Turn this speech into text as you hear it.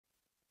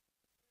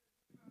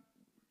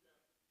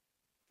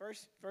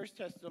First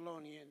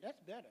Thessalonians,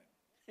 that's better.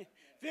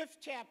 Fifth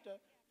chapter,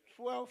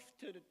 12th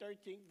to the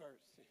 13th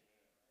verse.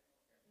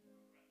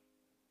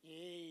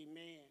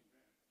 Amen.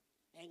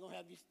 Ain't gonna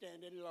have you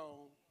standing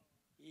long.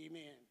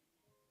 Amen.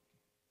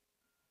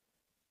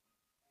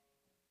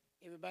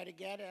 Everybody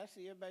got it? I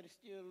see everybody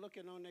still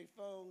looking on their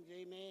phones.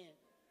 Amen.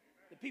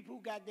 The people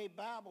who got their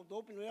Bibles,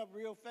 open it up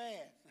real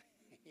fast.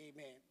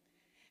 Amen.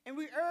 And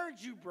we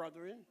urge you,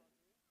 brethren,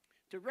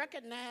 to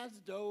recognize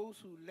those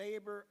who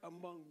labor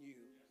among you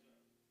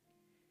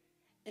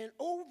and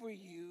over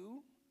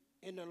you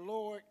in the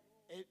Lord,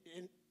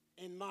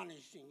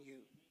 admonishing you,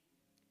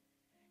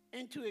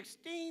 and to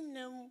esteem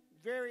them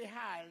very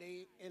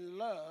highly in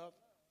love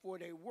for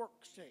their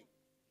work's sake.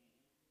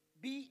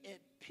 Be at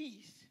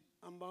peace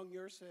among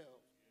yourselves.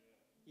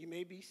 You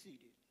may be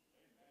seated.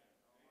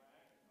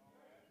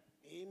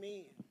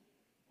 Amen.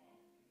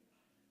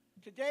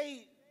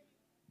 Today's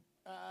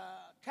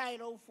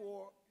title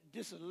for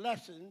this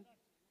lesson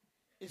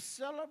is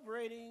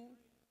Celebrating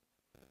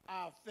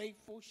Our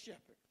Faithful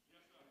Shepherd.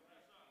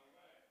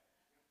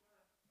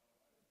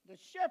 The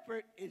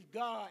shepherd is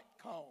God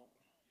called,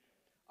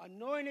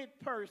 anointed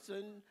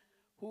person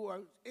who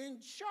are in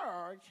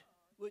charge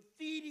with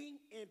feeding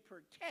and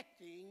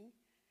protecting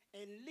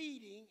and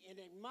leading and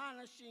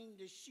admonishing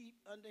the sheep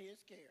under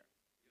his care.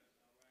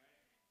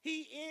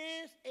 He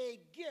is a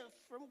gift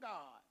from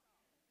God.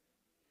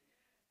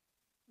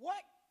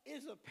 What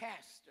is a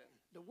pastor?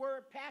 The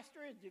word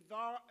pastor is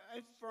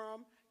derived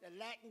from the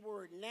Latin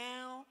word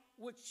now,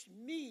 which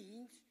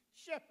means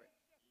shepherd.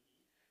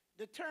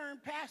 The term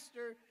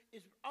pastor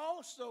is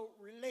also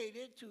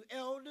related to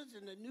elders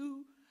in the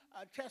New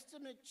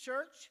Testament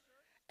church,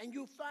 and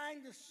you'll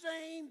find the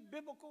same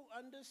biblical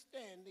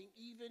understanding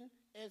even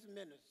as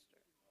minister.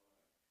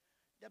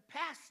 The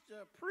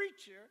pastor,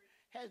 preacher,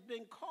 has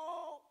been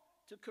called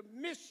to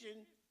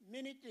commission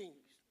many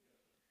things.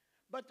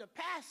 But the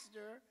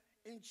pastor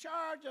in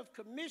charge of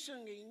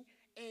commissioning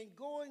and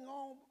going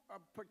on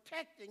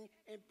protecting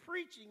and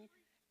preaching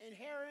and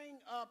carrying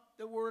up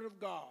the word of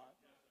God.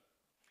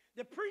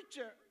 The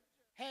preacher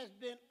has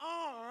been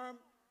armed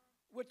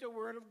with the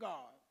word of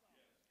God.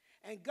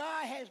 And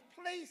God has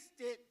placed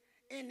it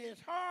in his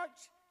heart,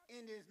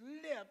 in his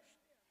lips,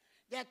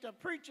 that the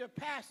preacher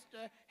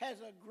pastor has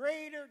a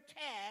greater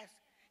task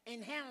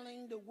in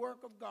handling the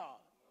work of God.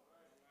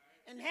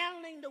 And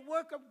handling the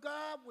work of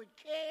God with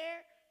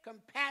care,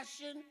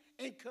 compassion,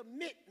 and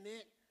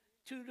commitment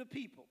to the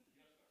people.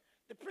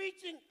 The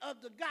preaching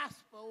of the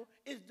gospel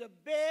is the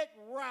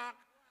bedrock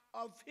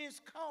of his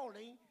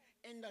calling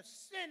and the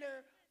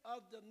center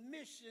of the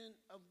mission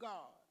of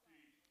God.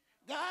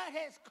 God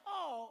has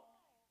called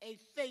a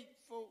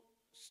faithful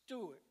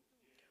steward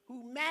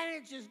who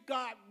manages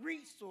God's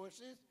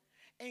resources,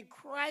 and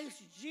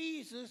Christ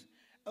Jesus,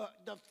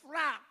 the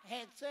flock,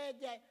 had said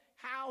that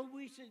how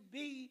we should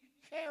be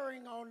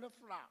carrying on the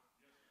flock.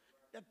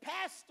 The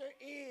pastor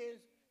has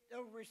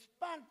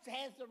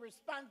the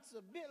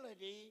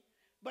responsibility,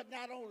 but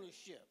not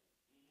ownership.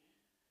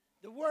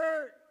 The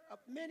word of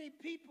many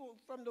people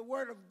from the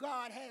word of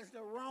God has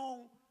the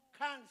wrong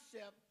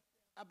concept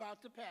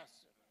about the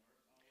pastor.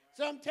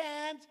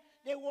 Sometimes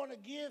they want to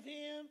give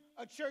him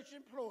a church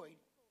employee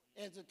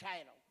as a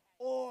title,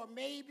 or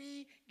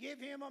maybe give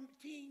him a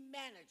team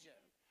manager,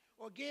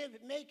 or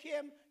make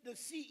him the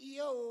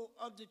CEO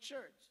of the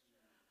church.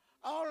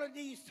 All of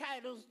these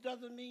titles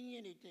doesn't mean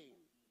anything.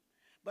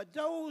 But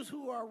those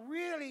who are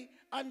really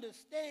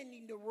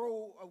understanding the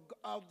role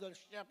of the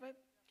shepherd,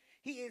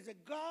 he is a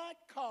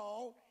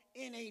God-called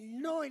and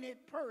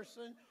anointed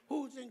person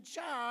who's in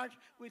charge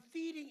with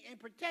feeding and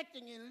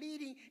protecting and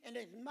leading and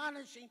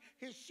admonishing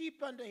his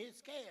sheep under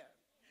his care.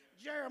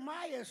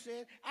 Jeremiah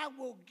said, I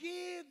will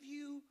give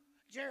you,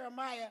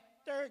 Jeremiah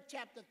 3rd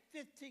chapter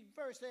 15th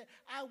verse said,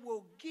 I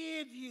will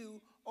give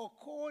you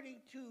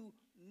according to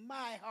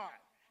my heart.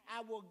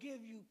 I will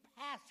give you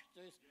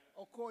pastors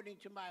according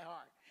to my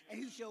heart. And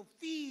he shall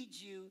feed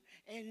you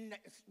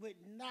with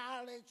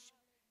knowledge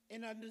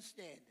and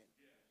understanding.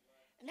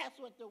 And that's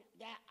what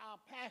that our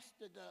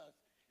pastor does.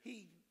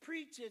 He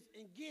preaches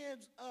and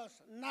gives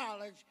us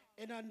knowledge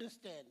and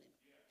understanding.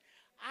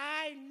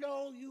 I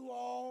know you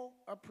all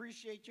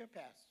appreciate your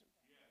pastor.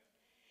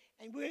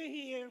 And we're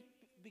here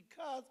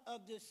because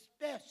of this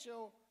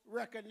special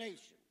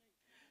recognition.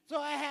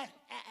 So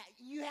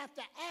you have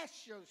to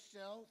ask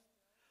yourself,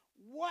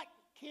 what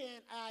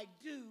can I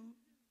do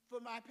for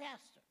my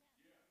pastor?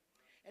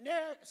 And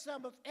there are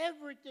some of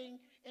everything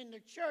in the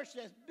church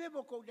that's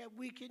biblical that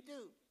we can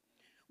do.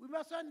 We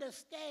must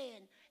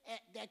understand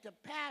that the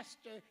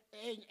pastor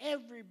and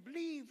every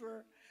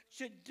believer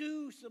should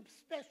do some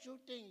special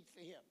things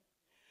for him.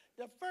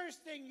 The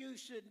first thing you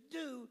should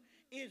do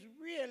is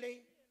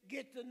really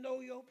get to know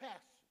your pastor.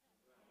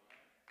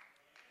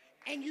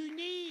 And you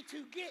need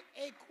to get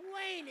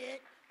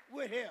acquainted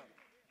with him.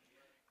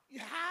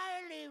 You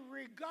highly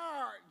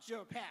regard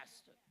your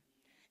pastor.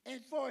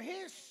 And for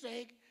his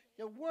sake,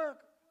 the work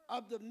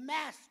of the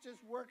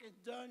master's work is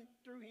done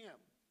through him.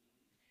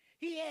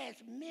 He has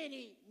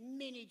many,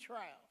 many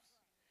trials.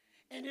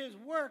 And his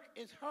work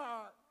is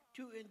hard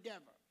to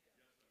endeavor.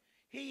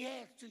 He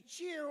has to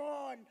cheer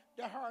on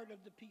the heart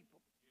of the people.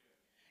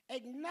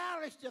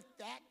 Acknowledge the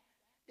fact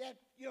that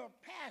your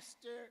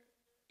pastor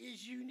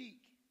is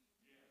unique.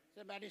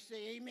 Somebody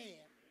say amen.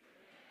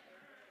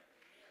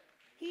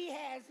 He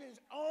has his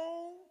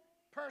own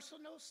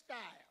personal style,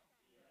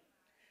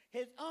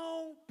 his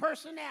own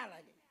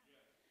personality,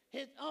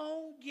 his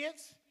own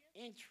gifts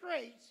and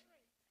traits.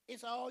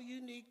 It's all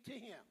unique to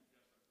him.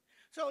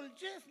 So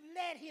just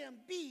let him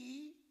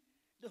be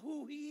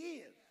who he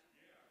is.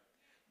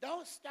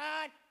 Don't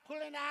start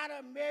pulling out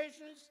a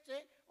measuring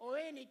stick or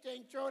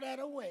anything. Throw that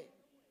away.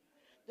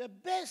 The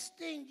best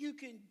thing you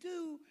can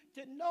do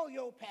to know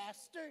your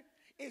pastor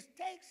is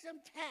take some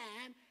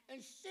time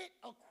and sit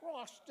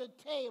across the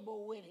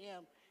table with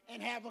him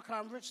and have a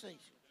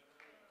conversation.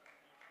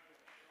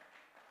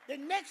 The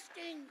next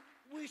thing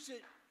we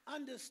should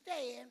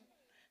understand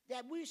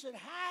that we should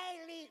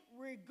highly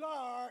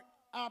regard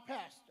our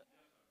pastor.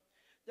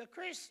 The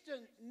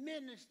Christian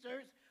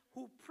ministers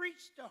who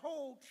preach the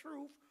whole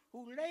truth,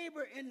 who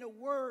labor in the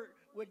word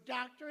with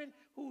doctrine,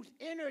 who's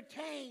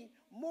entertained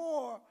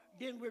more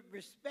than with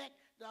respect.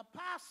 The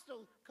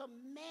apostles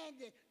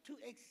commanded to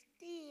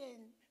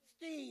esteem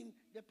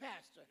the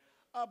pastor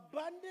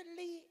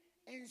abundantly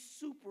and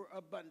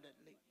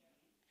superabundantly.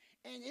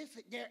 And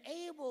they're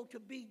able to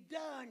be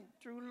done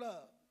through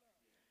love.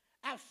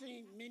 I've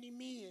seen many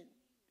men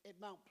at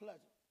Mount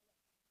Pleasant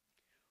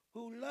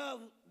who love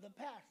the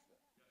pastor.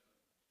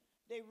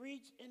 They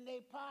reach in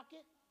their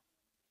pocket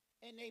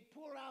and they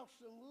pull out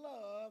some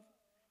love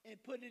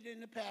and put it in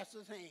the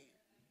pastor's hand.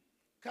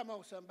 Come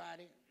on,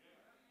 somebody.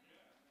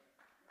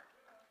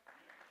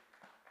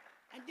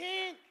 And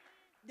then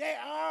there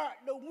are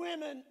the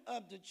women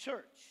of the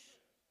church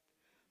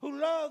who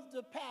love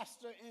the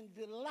pastor and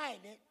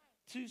delighted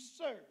to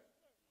serve.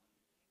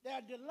 They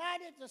are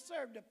delighted to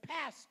serve the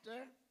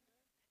pastor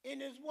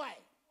and his wife.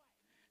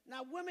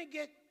 Now, women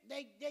get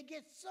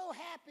so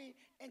happy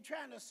in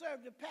trying to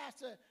serve the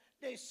pastor,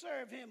 they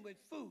serve him with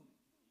food.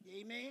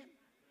 Amen?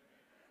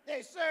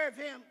 They serve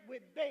him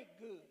with baked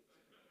goods.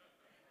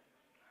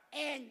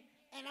 And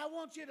I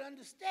want you to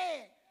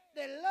understand,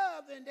 they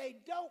love and they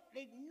don't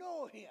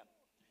ignore him.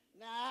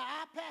 Now,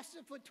 I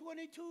pastored for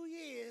 22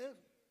 years,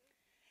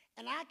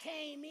 and I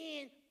came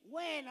in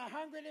weighing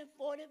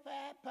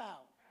 145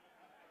 pounds.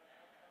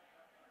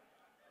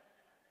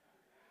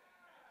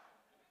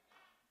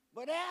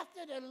 But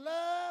after the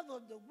love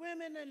of the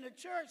women in the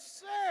church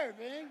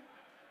serving,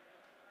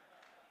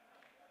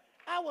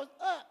 I was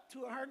up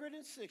to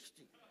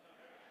 160.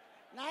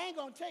 Now, I ain't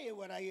going to tell you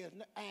what I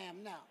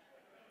am now.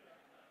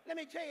 Let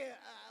me tell you,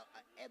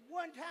 at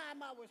one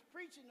time I was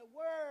preaching the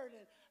word,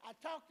 and I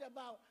talked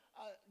about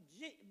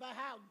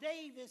how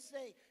David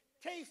said,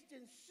 taste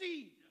and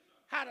see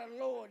how the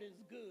Lord is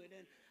good.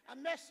 And I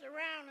messed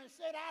around and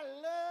said, I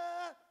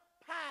love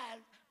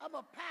pies. I'm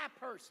a pie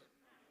person.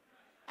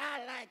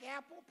 I like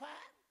apple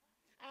pie.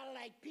 I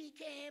like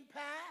pecan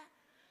pie.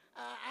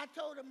 I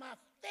told him my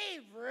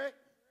favorite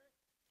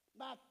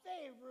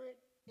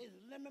is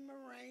lemon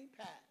meringue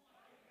pie.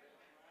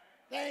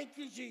 Thank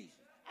you, Jesus.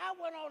 I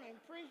went on and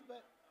preached,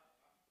 but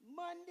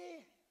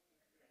Monday,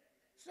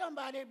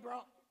 somebody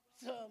brought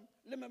some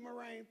lemon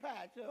meringue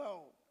pie to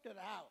the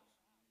house.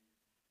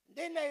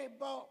 Then they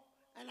bought,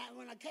 and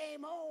when I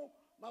came home,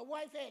 my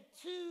wife had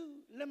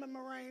 2 lemon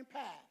meringue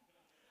pies.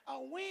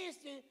 On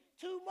Wednesday,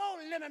 2 more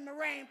lemon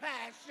meringue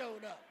pies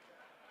showed up.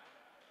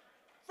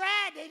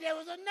 Friday, there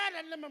was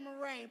another lemon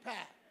meringue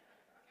pie.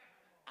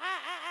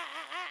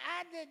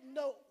 I didn't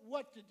know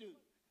what to do.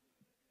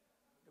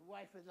 The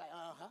wife was like,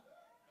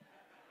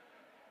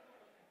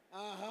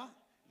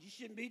 you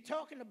shouldn't be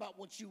talking about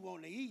what you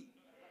want to eat.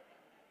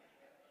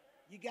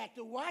 You got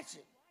to watch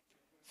it.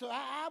 So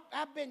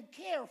I've been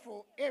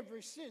careful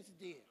ever since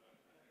then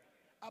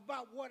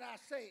about what I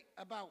say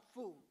about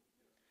food.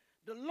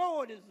 The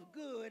Lord is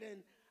good,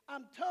 and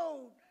I'm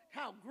told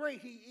how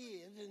great he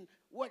is and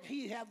what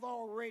he have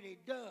already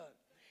done.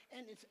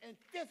 And it's in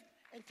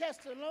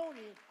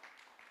Thessalonians,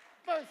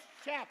 1st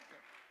chapter,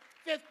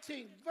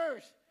 15th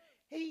verse,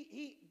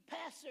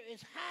 pastor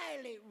is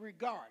highly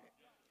regarded.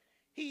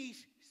 He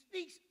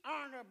speaks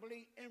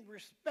honorably and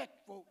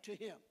respectful to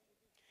him.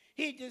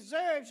 He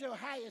deserves your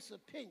highest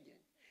opinion.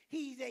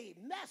 He's a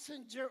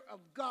messenger of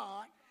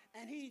God,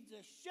 and he's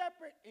a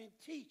shepherd and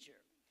teacher.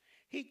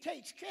 He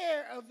takes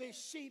care of his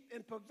sheep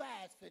and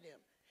provides for them.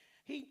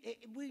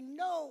 We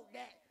know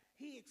that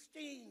he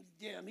esteems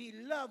them, he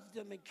loves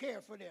them and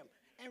cares for them,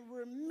 and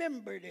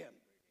remember them.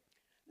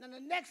 Now, the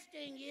next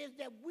thing is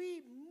that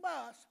we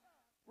must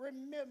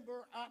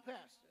remember our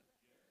pastor.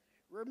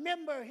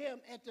 Remember him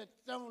at the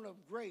throne of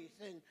grace.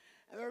 And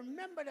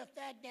remember the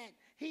fact that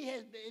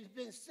it's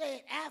been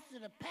said after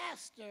the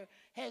pastor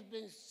has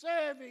been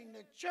serving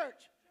the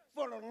church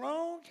for a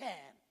long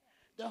time,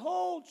 the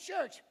whole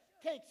church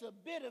takes a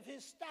bit of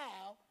his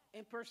style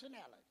and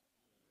personality.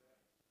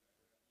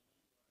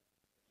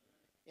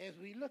 As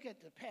we look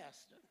at the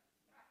pastor,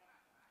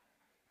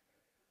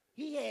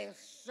 he has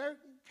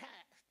certain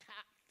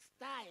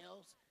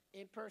styles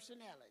and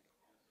personality.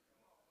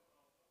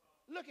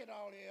 Look at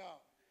all of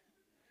y'all.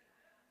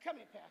 Come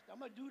here, Pastor. I'm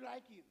going to do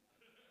like you.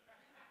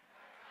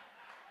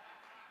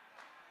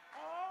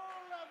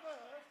 All of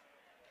us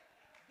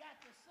got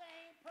the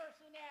same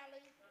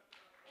personality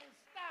and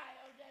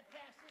style that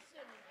Pastor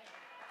Simmons has.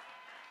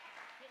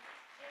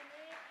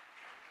 Amen?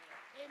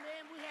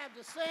 Amen. We have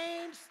the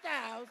same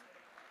styles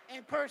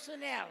and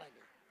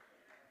personality.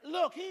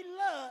 Look, he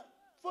loved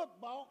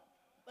football,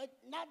 but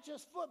not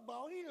just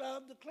football. He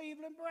loved the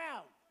Cleveland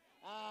Browns.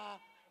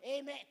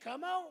 Amen.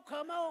 Come on,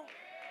 come on.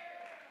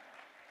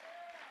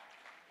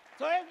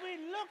 So as we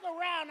look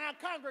around our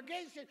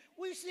congregation,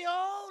 we see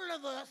all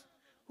of us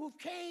who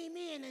came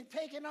in and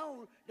taken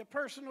on the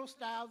personal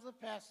styles of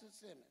Pastor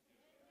Simmons.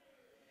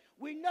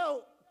 We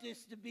know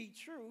this to be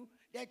true,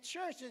 that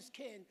churches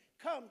can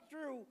come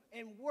through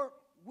and work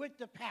with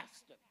the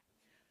pastor.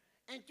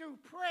 And through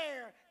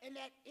prayer and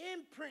that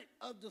imprint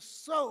of the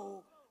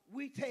soul,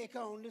 we take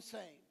on the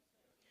same.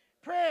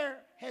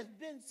 Prayer has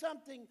been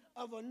something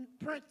of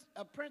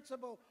a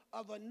principle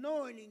of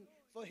anointing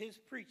for his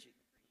preaching.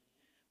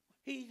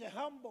 He's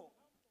humble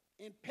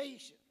and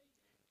patient,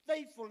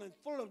 faithful and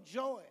full of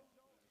joy.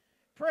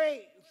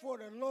 Pray for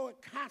the Lord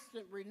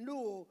constant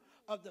renewal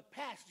of the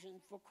passion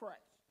for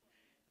Christ.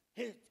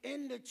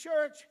 In the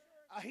church,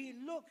 he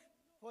looked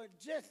for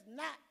just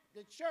not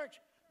the church,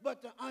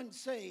 but the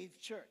unsaved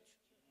church.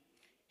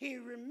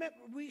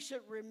 We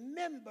should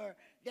remember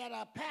that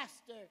our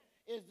pastor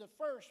is the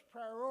first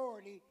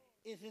priority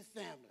is his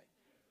family.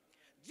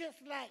 Just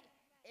like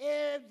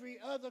every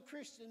other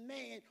Christian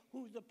man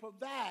who's a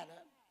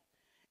provider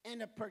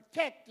and a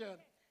protector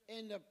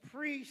and a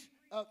priest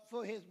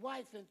for his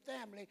wife and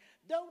family,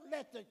 don't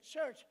let the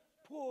church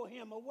pull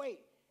him away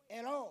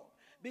at all,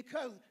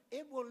 because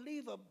it will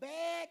leave a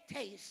bad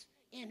taste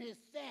in his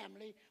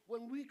family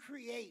when we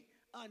create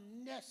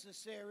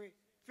unnecessary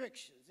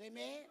frictions.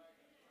 Amen?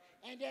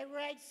 Ain't that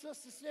right,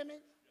 Sister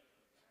Simmons?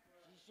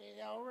 She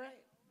said, all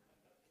right.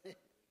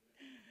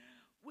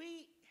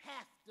 We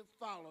have to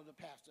follow the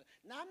pastor.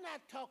 Now, I'm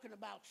not talking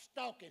about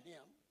stalking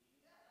him.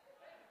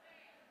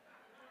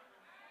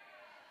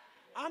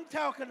 I'm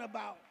talking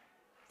about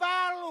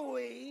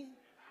following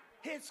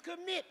his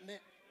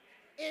commitment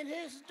in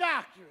his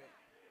doctrine.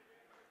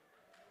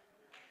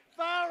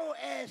 Follow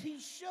as he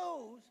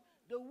shows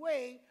the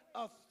way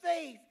of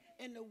faith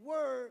in the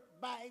word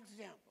by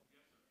example.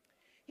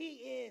 He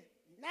is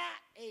not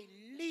a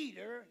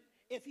leader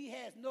if he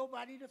has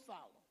nobody to follow.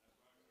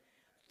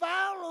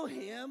 Follow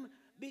him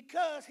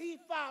because he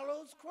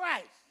follows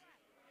Christ.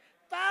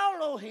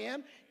 Follow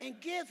him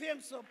and give him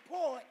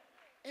support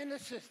and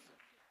assistance.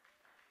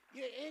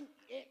 In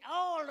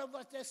all of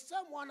us, there's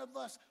someone of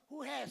us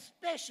who has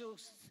special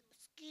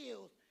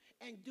skills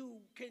and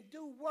can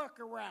do work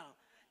around.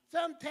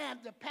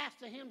 Sometimes the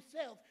pastor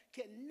himself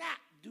cannot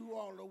do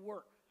all the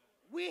work.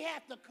 We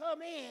have to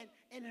come in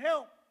and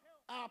help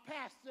our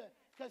pastor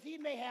because he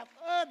may have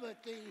other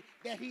things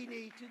that he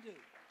needs to do.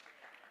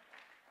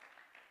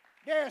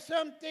 There are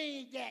some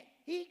things that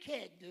he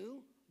can't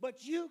do,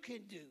 but you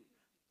can do.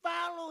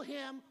 Follow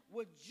him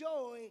with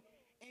joy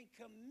and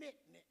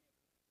commitment.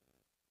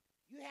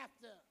 You have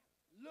to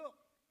look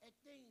at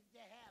things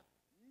that have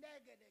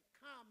negative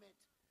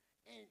comments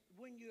and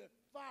when you're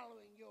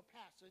following your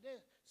pastor.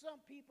 There's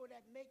some people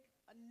that make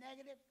a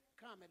negative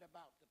comment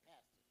about the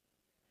pastor.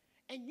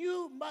 And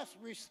you must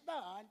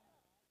respond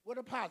with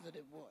a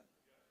positive one.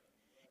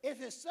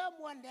 If it's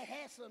someone that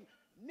has some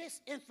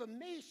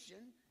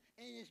misinformation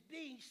and is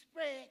being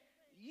spread,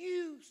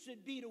 you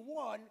should be the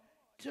one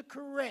to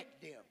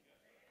correct them.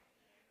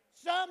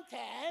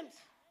 Sometimes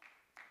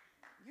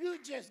you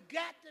just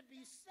got to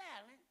be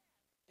silent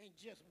and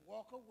just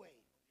walk away.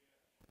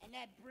 And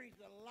that brings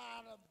a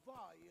lot of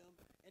volume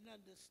and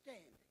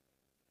understanding.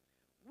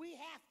 We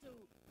have to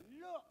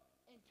look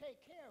and take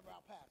care of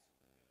our pastor.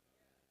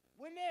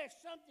 When there's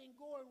something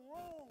going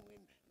wrong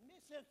and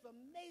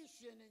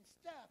misinformation and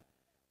stuff,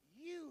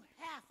 you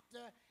have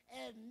to,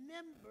 as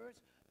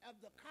members of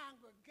the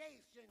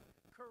congregation,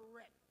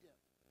 correct them.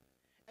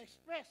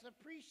 Express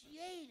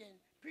appreciation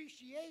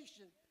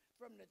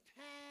from the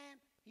time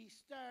he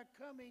started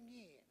coming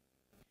in.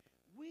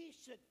 We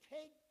should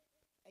take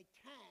a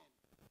time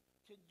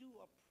to do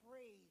a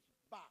praise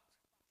box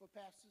for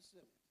Pastor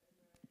Simmons.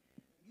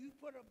 You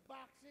put a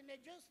box in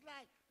there just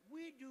like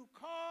we do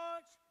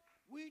cards,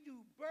 we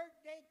do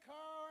birthday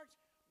cards,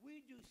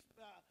 we do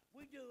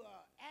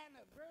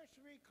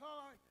anniversary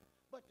cards,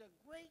 but the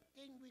great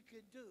thing we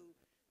could do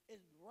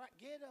is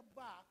get a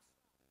box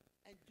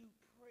and do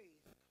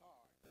praise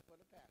cards for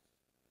the pastor.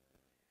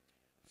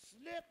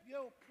 Slip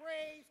your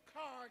praise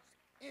cards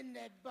in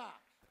that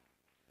box.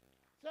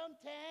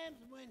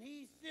 Sometimes when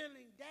he's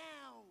feeling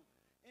down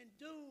and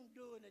doomed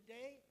during the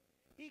day,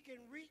 he can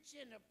reach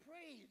in the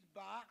praise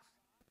box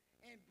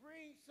and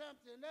bring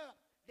something up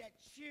that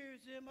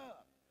cheers him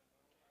up.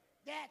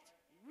 That's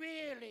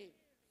really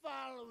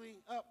following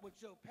up with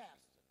your pastor.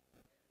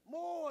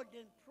 More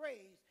than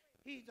praise,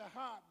 he's a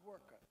hard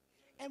worker.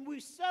 And we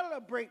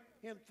celebrate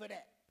him for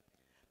that.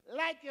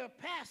 Like your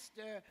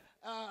pastor,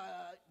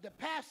 the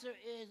pastor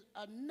is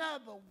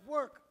another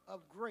work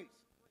of grace.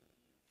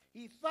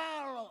 He's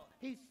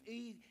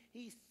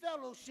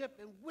fellowship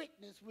and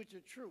witness with the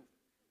truth.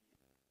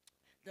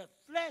 The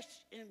flesh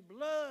and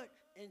blood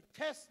and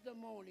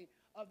testimony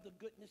of the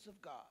goodness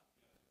of God.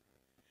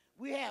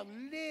 We have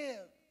lived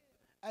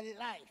a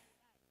life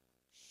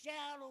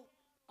shadowed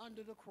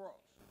under the cross,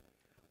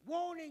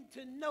 wanting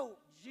to know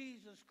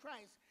Jesus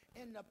Christ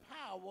and the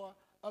power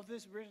of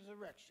his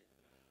resurrection.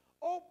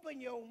 Open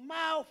your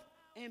mouth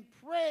and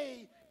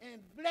pray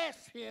and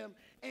bless him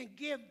and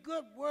give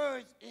good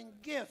words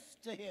and gifts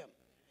to him.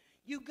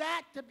 You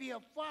got to be a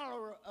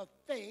follower of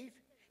faith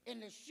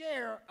and a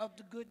sharer of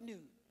the good news.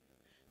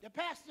 The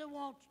pastor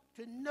wants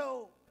to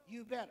know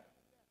you better.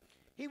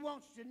 He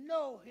wants to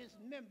know his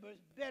members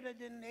better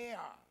than they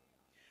are.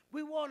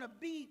 We want to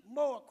be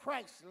more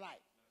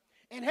Christ-like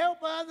and help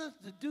others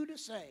to do the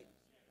same.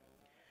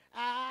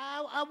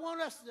 I want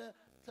us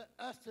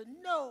to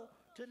know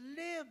to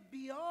live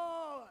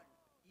beyond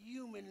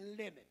human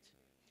limits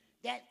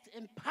that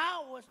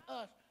empowers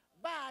us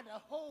by the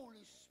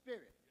Holy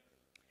Spirit.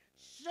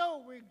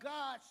 Show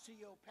regards to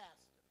your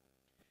pastor.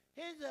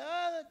 Here's the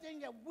other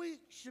thing that we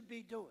should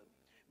be doing.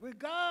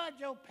 Regard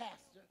your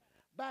pastor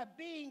by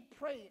being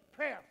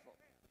prayerful.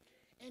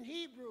 In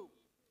Hebrew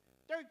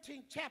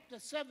 13, chapter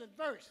 7,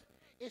 verse,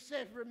 it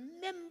says,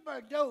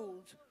 remember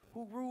those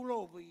who rule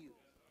over you,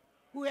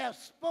 who have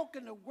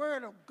spoken the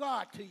word of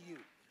God to you,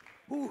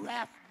 who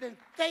have been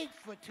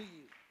faithful to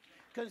you.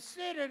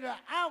 Consider the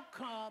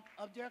outcome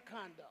of their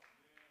conduct.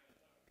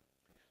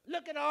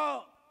 Look at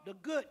all the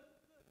good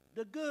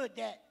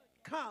that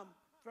come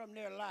from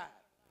their lives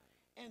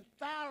and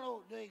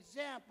follow the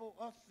example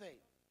of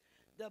faith.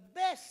 The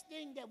best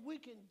thing that we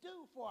can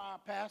do for our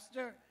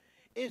pastor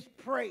is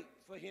pray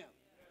for him.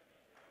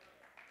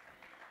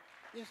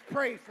 Just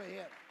pray for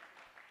him.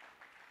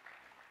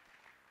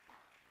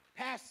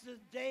 Pastor's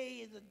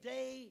Day is a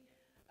day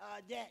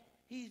that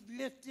he's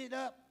lifted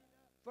up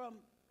from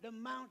the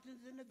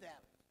mountains and the valleys.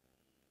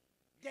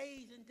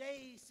 Days and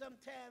days,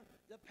 sometimes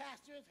the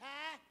pastor is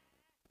high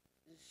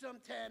and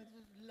sometimes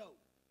it's low.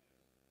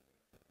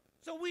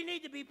 So we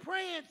need to be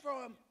praying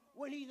for him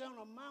when he's on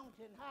a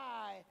mountain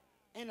high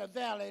and a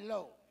valley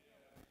low.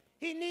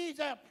 He needs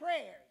our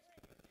prayers.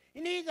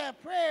 He needs our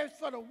prayers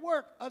for the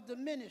work of the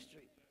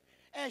ministry.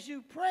 As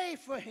you pray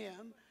for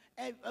him,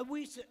 and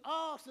we should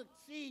all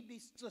succeed, be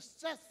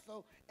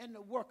successful in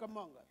the work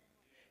among us.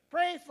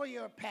 Pray for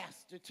your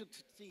pastor to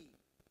succeed.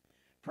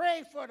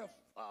 Pray for the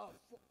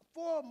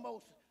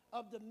foremost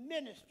of the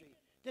ministry,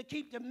 to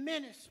keep the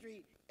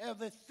ministry of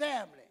his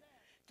family,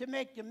 to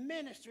make the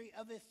ministry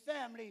of his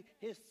family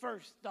his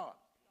first thought.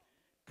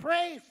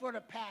 Pray for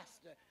the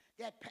pastor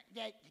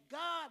that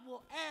God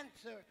will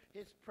answer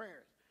his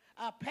prayers.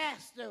 Our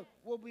pastor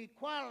will be a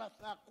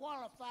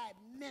qualified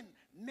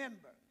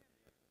member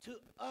to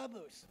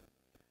others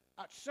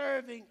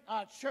serving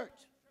our church.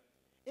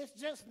 It's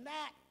just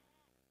not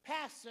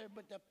pastor,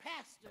 but the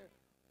pastor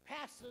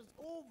pastors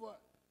over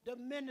the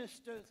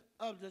ministers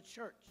of the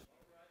church.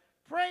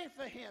 Pray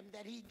for him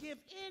that he give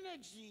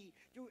energy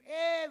to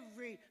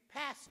every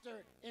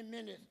pastor and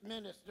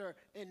minister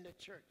in the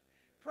church.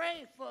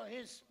 Pray for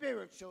his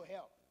spiritual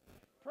health.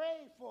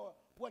 Pray for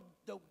what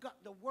the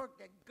work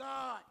that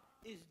God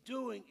is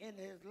doing in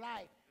his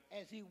life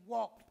as he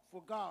walked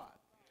for God.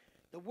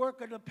 The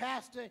work of the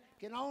pastor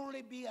can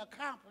only be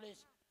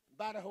accomplished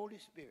by the Holy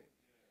Spirit.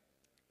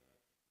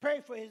 Pray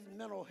for his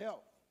mental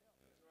health.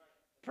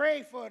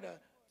 Pray for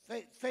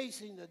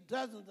facing the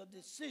dozens of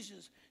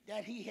decisions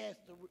that he has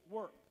to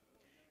work.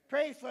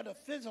 Pray for the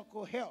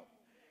physical health.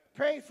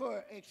 Pray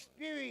for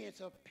experience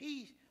of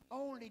peace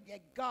only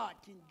that God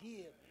can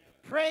give.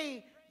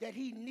 Pray that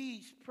he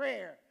needs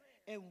prayer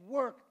and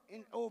work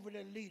over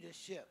the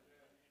leadership.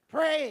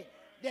 Pray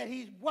that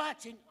he's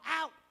watching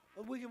out,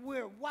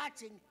 we're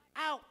watching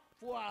out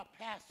for our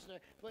pastor,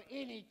 for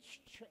any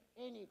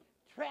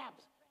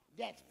traps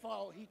that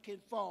he can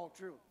fall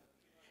through.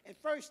 In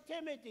 1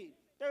 Timothy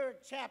 3rd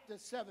chapter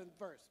 7th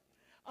verse,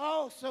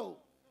 also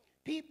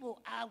people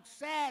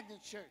outside the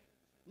church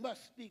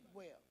must speak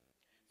well,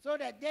 so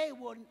that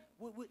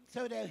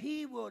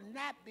he will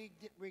not be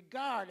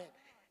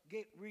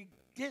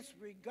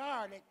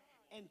disregarded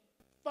and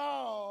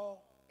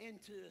fall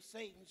into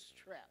Satan's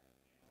trap.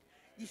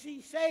 You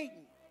see,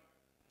 Satan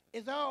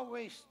is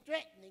always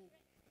threatening,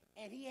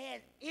 and he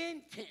has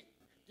intent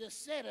to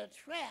set a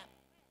trap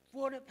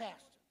for the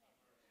pastor.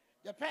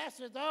 The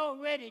pastor is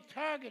already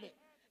targeted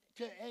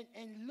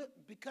and look,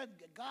 because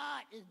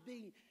God is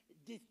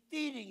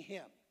defeating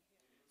him.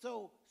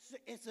 So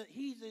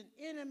he's an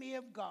enemy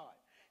of God.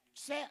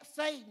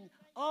 Satan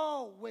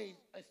always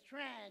is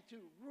trying to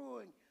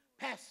ruin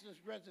pastor's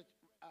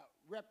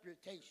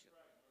reputation.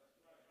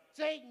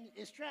 Satan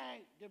is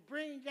trying to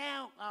bring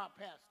down our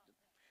pastor.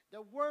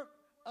 The work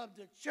of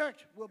the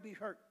church will be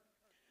hurt.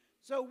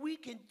 So we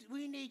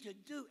need to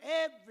do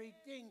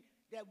everything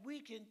that we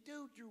can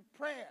do through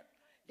prayer,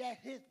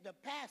 that the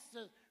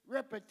pastor's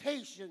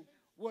reputation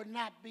will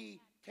not be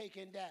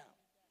taken down.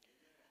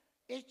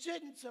 It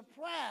shouldn't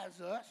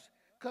surprise us,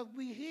 because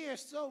we hear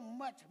so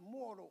much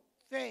mortal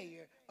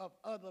failure of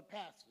other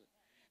pastors.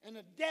 And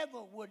the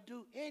devil would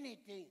do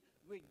anything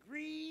with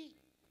greed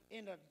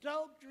and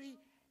adultery,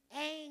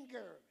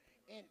 anger,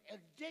 and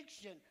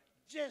addiction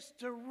just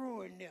to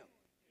ruin them.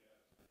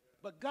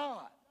 But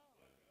God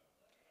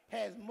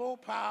has more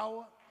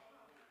power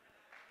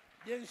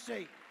than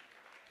Satan.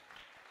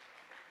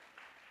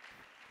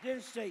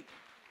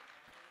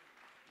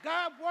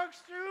 God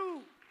works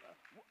through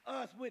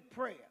us with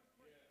prayer.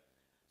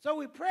 So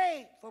we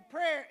pray for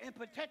prayer and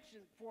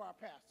protection for our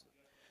pastor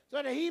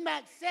so that he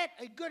might set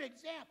a good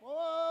example.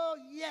 Oh,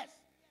 yes,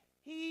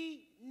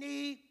 he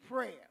needs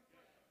prayer.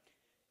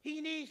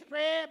 He needs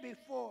prayer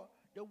before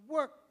the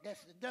work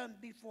that's done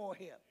before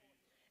him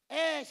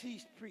as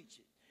he's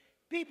preaching.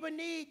 People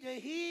need to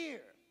hear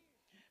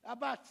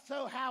about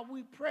how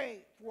we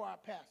pray for our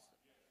pastor.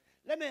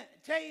 Let me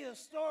tell you a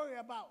story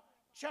about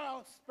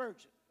Charles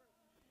Spurgeon.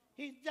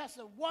 He's just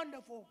a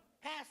wonderful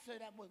pastor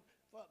that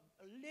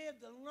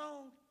lived a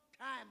long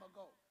time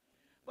ago.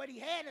 But he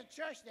had a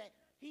church that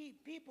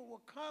people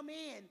would come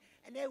in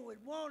and they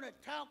would want to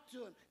talk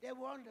to him. They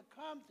wanted to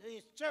come to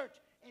his church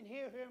and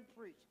hear him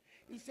preach.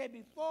 He said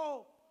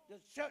before the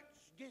church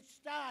gets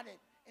started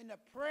and the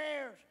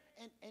prayers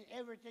and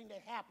everything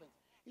that happens,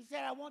 he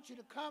said, I want you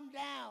to come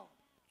down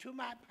to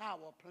my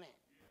power plant.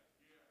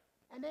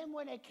 And then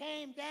when they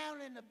came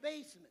down in the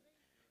basement,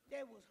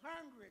 there was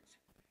hundreds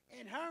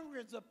and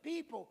hundreds of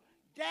people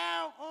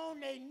down on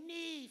their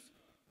knees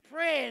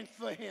praying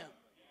for him.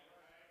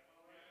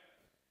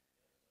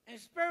 And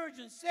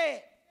Spurgeon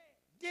said,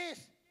 this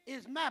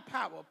is my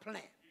power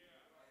plant.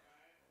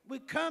 We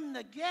come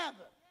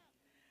together.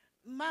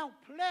 Mount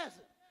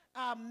Pleasant,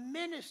 our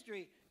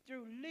ministry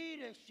through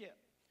leadership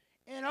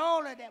and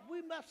all of that,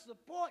 we must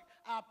support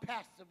our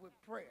pastor with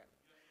prayer.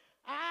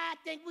 I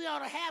think we ought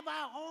to have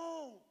our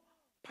own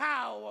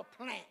power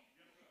plant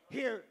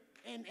here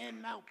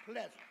in Mount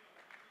Pleasant.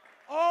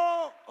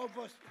 All of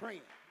us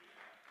praying.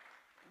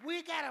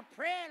 We got a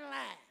prayer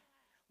line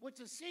with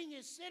the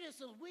senior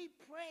citizens. We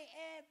pray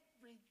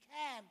every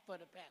time for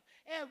the pastor,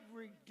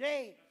 every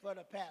day for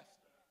the pastor.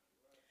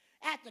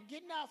 After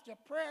getting off the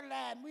prayer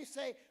line, we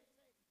say,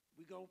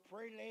 we're going to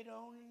pray later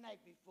on tonight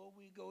before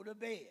we go to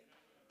bed.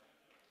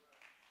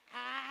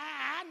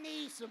 I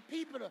need some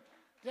people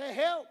to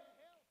help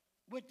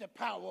with the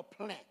power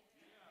plant,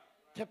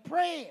 to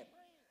pray.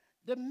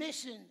 The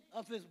mission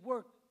of his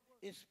work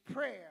is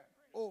prayer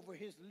over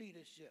his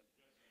leadership,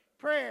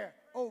 prayer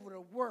over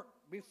the work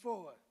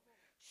before us.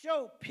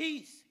 Show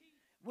peace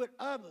with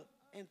others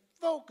and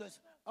focus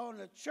on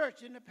the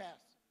church and the pastor.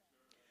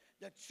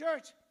 The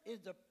church is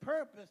the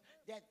purpose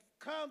that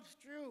comes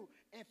through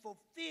and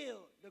fulfill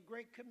the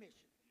Great Commission.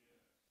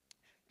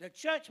 The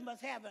church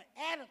must have an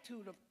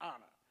attitude of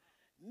honor.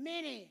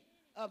 Many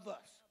of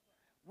us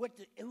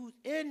who's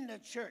in the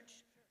church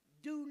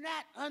do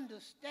not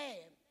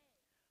understand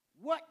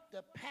what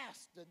the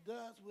pastor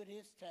does with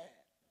his time.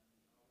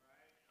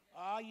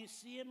 Oh, you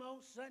see him on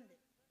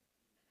Sunday,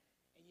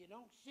 and you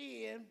don't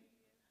see him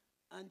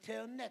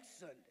until next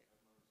Sunday.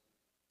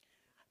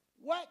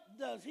 What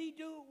does he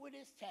do with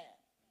his time?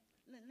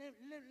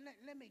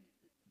 Let me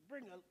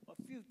bring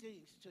a few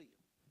things to you.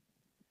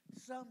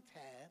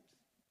 Sometimes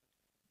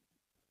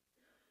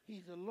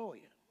he's a lawyer.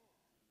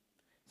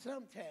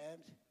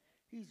 Sometimes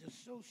he's a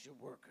social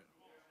worker.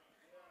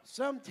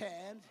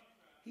 Sometimes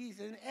he's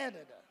an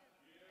editor.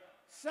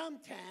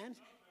 Sometimes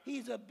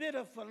he's a bit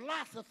of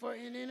philosopher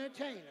and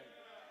entertainer.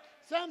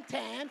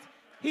 Sometimes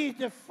he's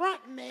the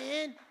front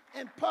man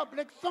in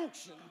public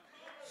function.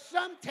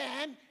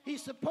 Sometimes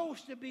he's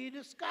supposed to be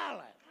the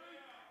scholar.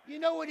 You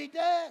know what he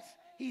does?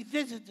 He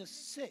visits the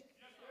sick.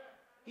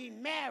 He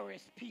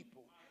marries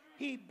people.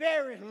 He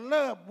buries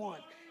loved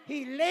ones.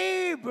 He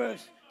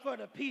labors for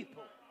the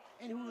people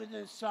and who is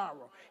in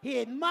sorrow.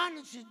 He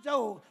admonishes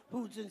those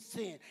who's in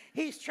sin.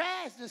 He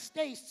tries to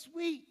stay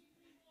sweet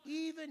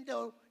even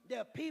though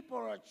the people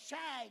are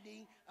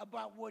chiding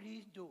about what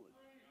he's doing.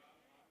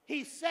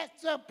 He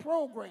sets up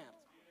programs.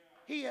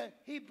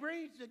 He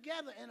brings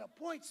together and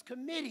appoints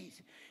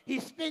committees. He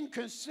spends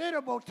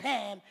considerable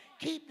time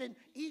keeping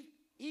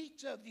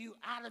each of you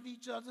out of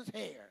each other's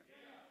hair.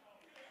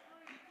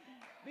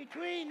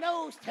 Between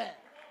those times,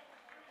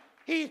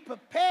 he's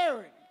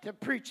preparing to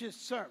preach his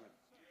sermon.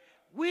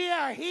 We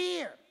are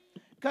here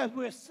because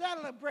we're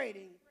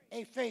celebrating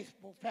a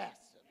faithful pastor.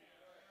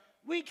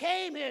 We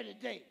came here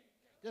today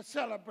to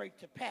celebrate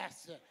the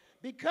pastor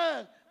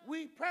because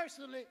we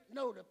personally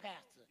know the pastor.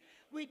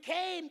 We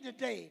came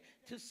today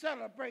to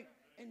celebrate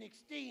and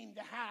esteem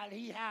how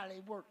he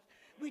highly works.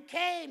 We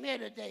came here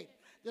today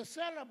to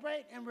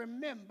celebrate and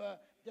remember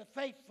the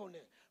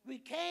faithfulness. We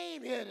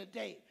came here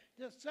today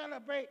to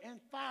celebrate and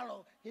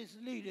follow his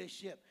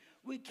leadership.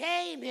 We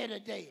came here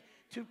today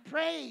to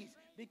praise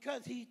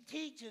because he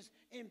teaches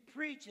and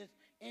preaches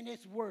and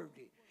it's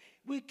worthy.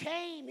 We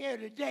came here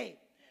today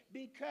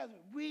because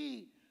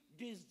he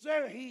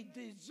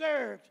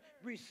deserves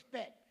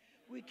respect.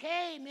 We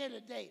came here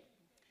today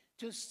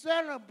to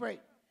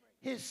celebrate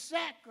his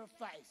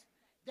sacrifice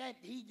that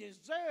he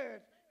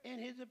deserves and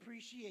his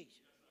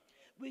appreciation.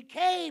 We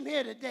came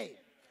here today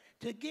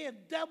to give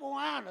double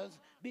honors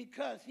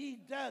because he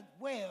does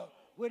well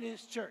with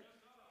his church.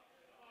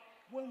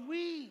 When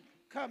we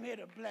come here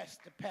to bless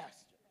the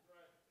pastor,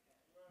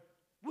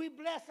 we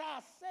bless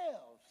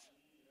ourselves.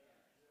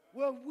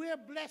 When we're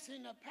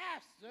blessing the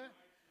pastor,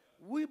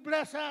 we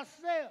bless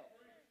ourselves.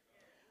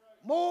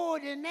 More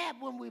than that,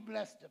 when we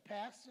bless the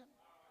pastor,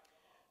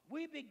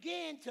 we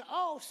begin to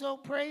also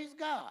praise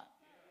God.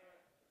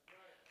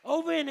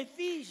 Over in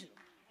Ephesians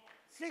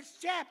 6th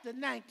chapter,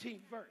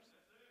 19th verse.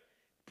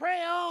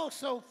 Pray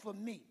also for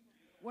me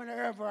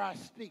whenever I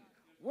speak.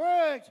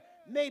 Words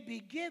may be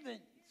given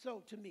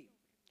so to me.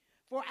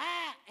 For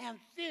I am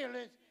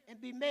fearless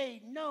and be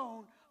made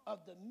known of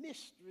the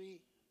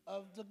mystery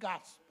of the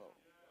gospel.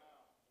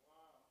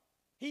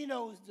 He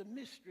knows the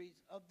mysteries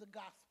of the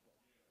gospel.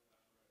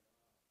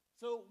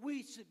 So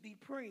we should be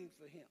praying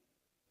for him.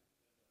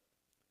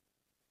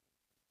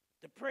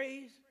 The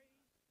praise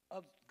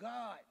of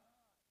God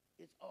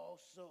is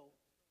also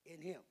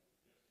in him.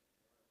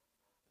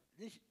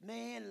 This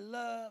man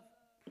loved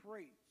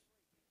praise.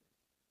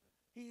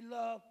 He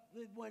loved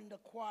when the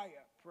choir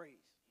praised.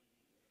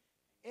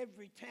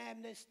 Every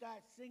time they start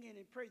singing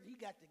and praising, he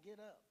got to get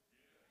up.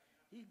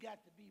 He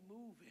got to be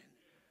moving.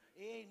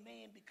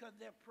 Amen. Because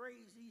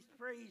he's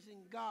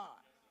praising God.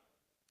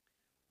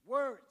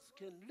 Words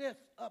can lift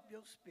up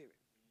your spirit.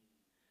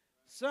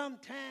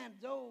 Sometimes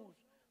those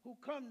who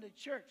come to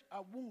church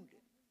are wounded,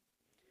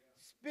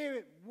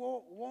 spirit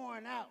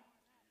worn out,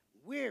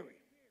 weary.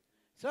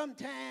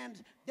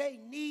 Sometimes they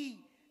need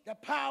the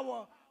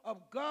power of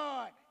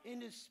God in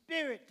the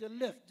spirit to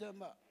lift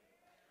them up.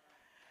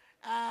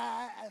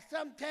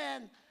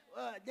 Sometimes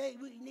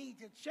we need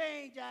to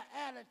change our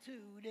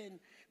attitude, and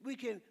we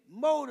can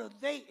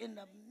motivate in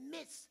the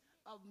midst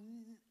of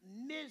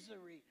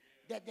misery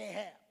that they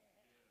have.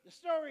 The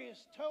story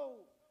is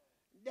told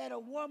that a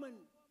woman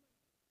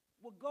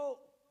would go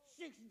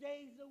 6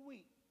 days a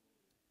week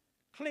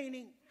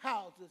cleaning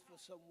houses for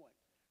someone.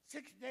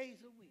 6 days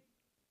a week.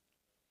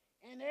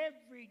 And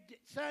every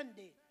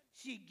Sunday,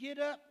 she'd get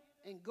up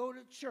and go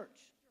to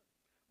church,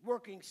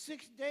 working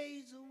 6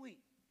 days a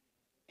week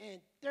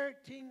and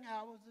 13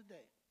 hours a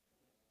day.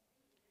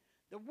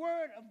 The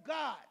word of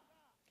God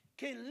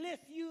can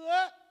lift you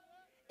up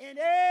in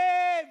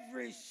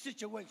every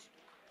situation.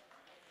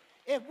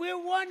 If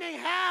we're wondering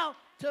how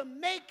to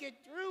make it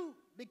through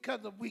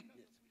because of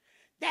weakness,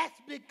 that's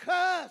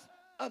because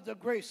of the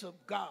grace of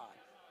God.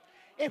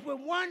 If we're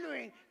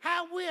wondering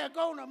how we are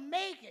going to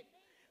make it,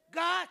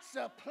 God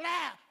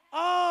supply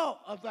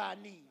all of our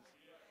needs.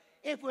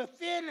 If we're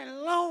feeling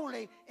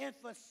lonely and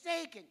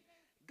forsaken,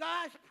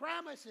 God's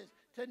promises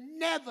to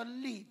never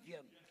leave you.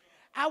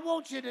 I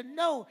want you to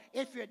know,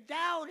 if you're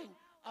doubting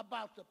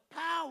about the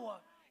power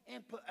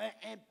and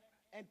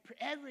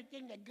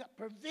everything that God,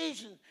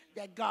 provisions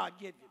that God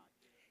gives you,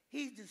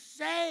 he's the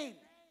same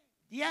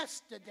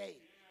yesterday,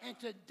 and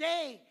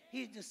today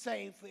he's the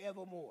same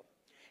forevermore.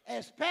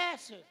 As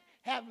pastors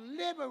have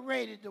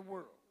liberated the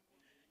world,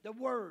 the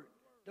word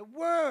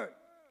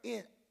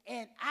is,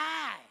 and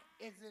I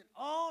is in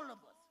all of us,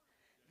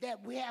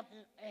 that we have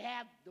to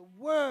have the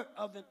word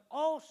of an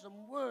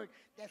awesome word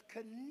that's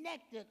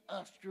connected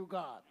us through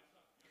God.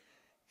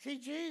 See,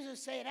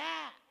 Jesus said,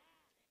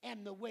 I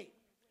am the way.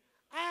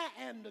 I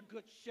am the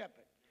good shepherd.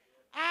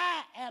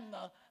 I am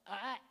the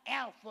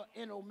Alpha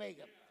and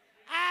Omega.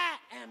 I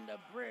am the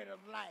bread of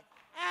life.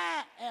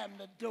 I am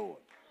the door.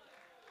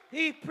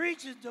 He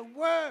preaches the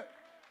word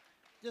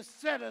to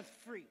set us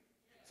free.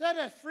 Set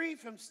us free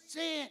from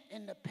sin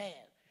in the past.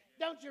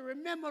 Don't you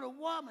remember the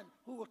woman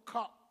who was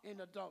caught in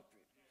adultery?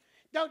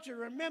 Don't you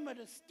remember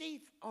the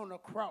thief on the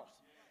cross?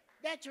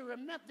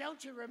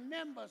 Don't you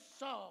remember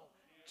Saul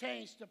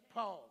changed to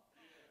Paul?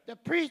 The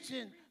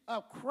preaching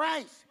of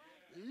Christ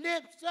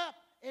lifts up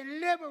and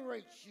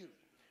liberates you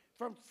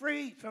from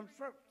free from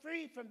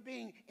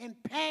being in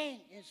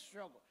pain and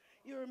struggle.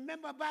 You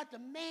remember about the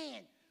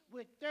man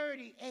with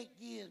 38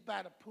 years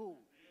by the pool.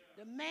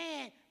 The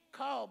man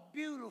called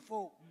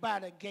beautiful by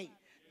the gate.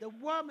 The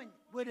woman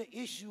with an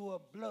issue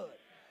of blood.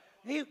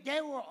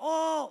 They were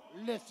all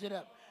lifted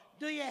up.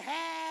 Do you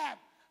have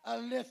a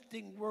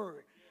lifting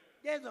word?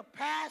 There's a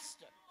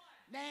pastor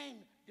named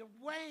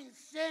Dwayne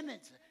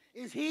Simmons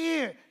is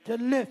here to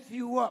lift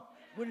you up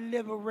with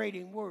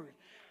liberating words.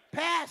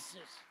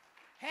 Pastors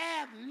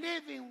have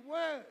living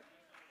words.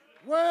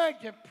 Word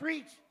to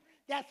preach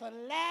that's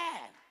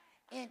alive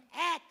and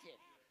active.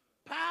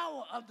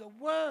 Power of the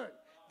word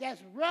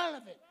that's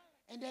relevant.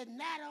 And then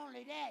not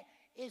only that,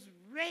 it's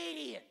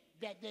radiant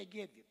that they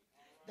give you.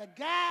 The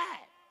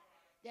guide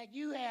that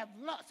you have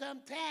lost,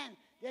 sometimes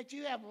that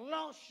you have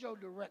lost your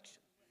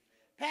direction.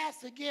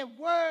 Pastor, give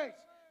words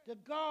to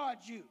guard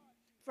you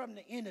from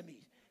the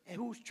enemies and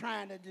who's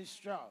trying to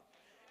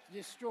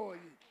destroy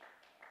you.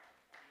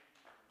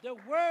 The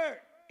word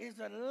is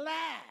alive.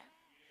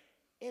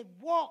 It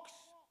walks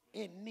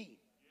in me.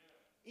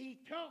 He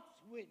talks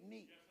with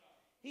me.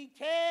 He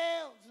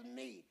tells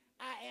me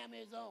I am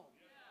his own.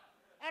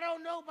 I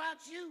don't know about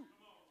you,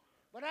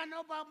 but I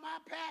know about my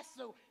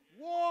pastor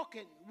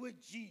walking with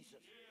Jesus.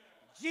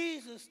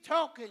 Jesus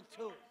talking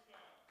to us.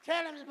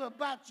 Tell him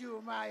about you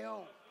on my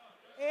own.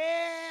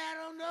 Yeah,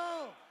 I don't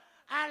know.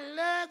 I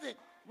love it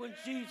when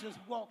Jesus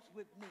walks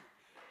with me.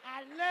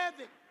 I love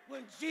it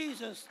when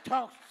Jesus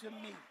talks to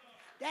me.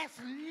 That's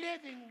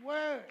living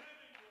word.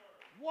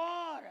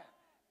 Water,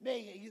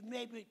 you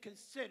may be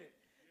considered.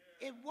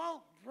 It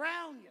won't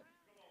drown you.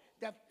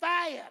 The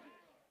fire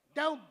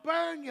don't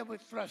burn you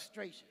with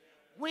frustration.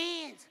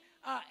 Winds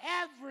are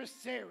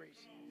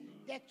adversaries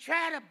that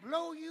try to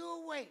blow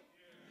you away.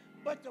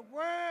 But the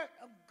word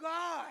of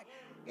God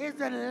is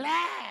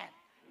alive.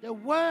 The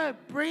word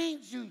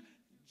brings you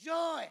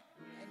joy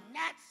and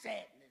not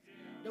sadness.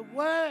 The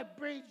word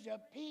brings you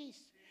peace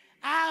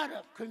out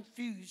of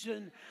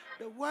confusion.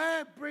 The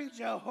word brings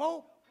you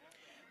hope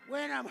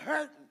when I'm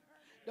hurting.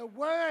 The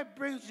word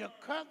brings you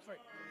comfort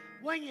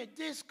when you're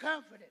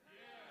discomforted.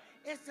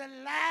 It's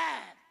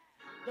alive.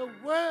 The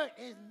word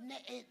is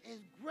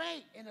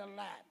great and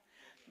alive.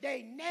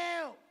 They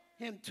nailed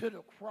him to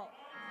the cross.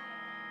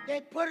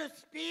 They put a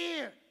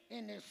spear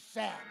in his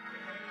side.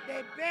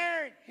 They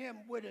buried him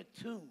with a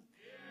tomb.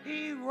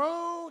 He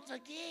rose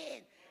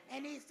again,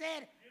 and he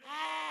said,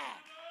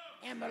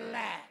 I am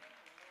alive.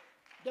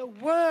 The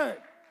word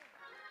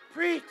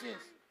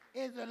preaches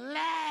is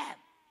alive.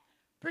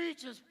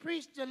 Preachers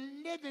preach the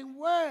living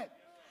word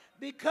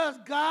because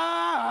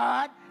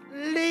God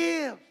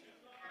lives.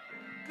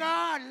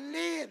 God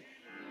lives.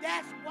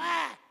 That's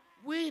why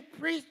we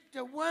preach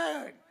the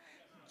word.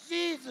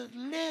 Jesus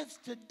lives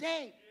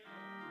today.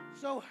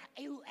 So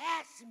you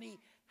ask me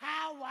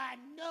how I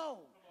know,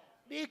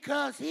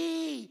 because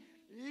he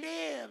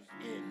lives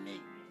in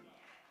me.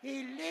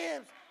 He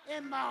lives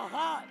in my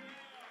heart.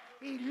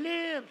 He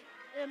lives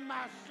in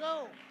my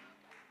soul.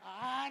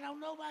 I don't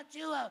know about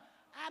you.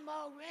 I'm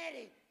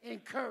already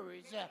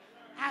encouraged.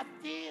 I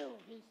feel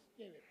his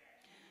spirit.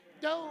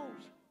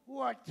 Those who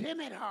are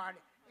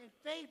timid-hearted and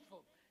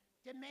faithful,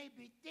 they may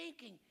be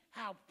thinking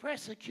how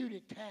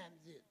persecuted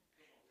times is,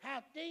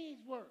 how things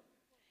work,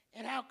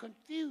 and how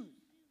confused.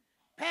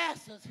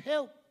 Pastors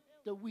help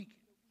the weak.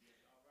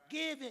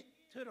 Give it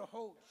to the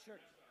whole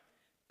church.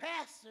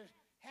 Pastors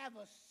have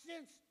a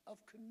sense of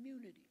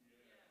community,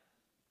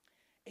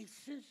 a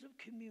sense of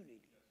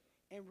community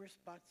and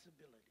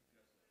responsibility.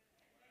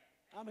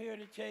 I'm here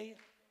to tell you.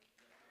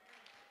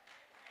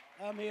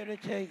 I'm here to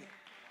tell you.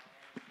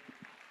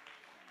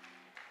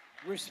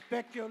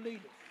 Respect your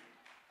leaders.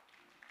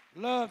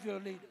 Love your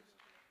leaders.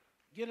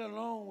 Get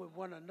along with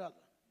one another.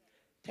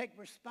 Take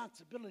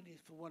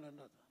responsibilities for one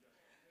another.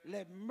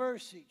 Let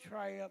mercy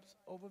triumph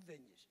over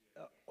vengeance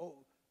or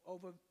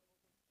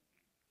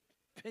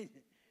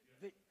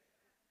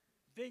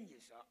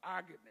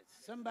arguments.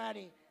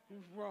 Somebody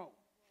who's wrong.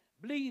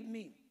 Believe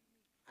me,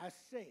 I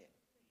say it.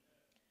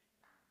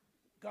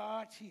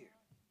 God's here.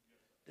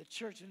 The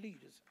church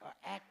leaders are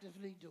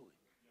actively doing.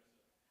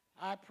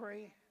 I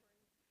pray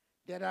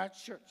that our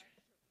church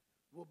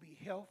will be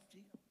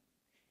healthy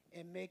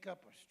and make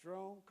up a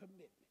strong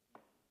commitment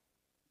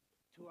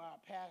to our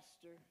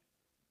pastor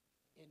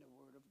in the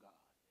Word of God.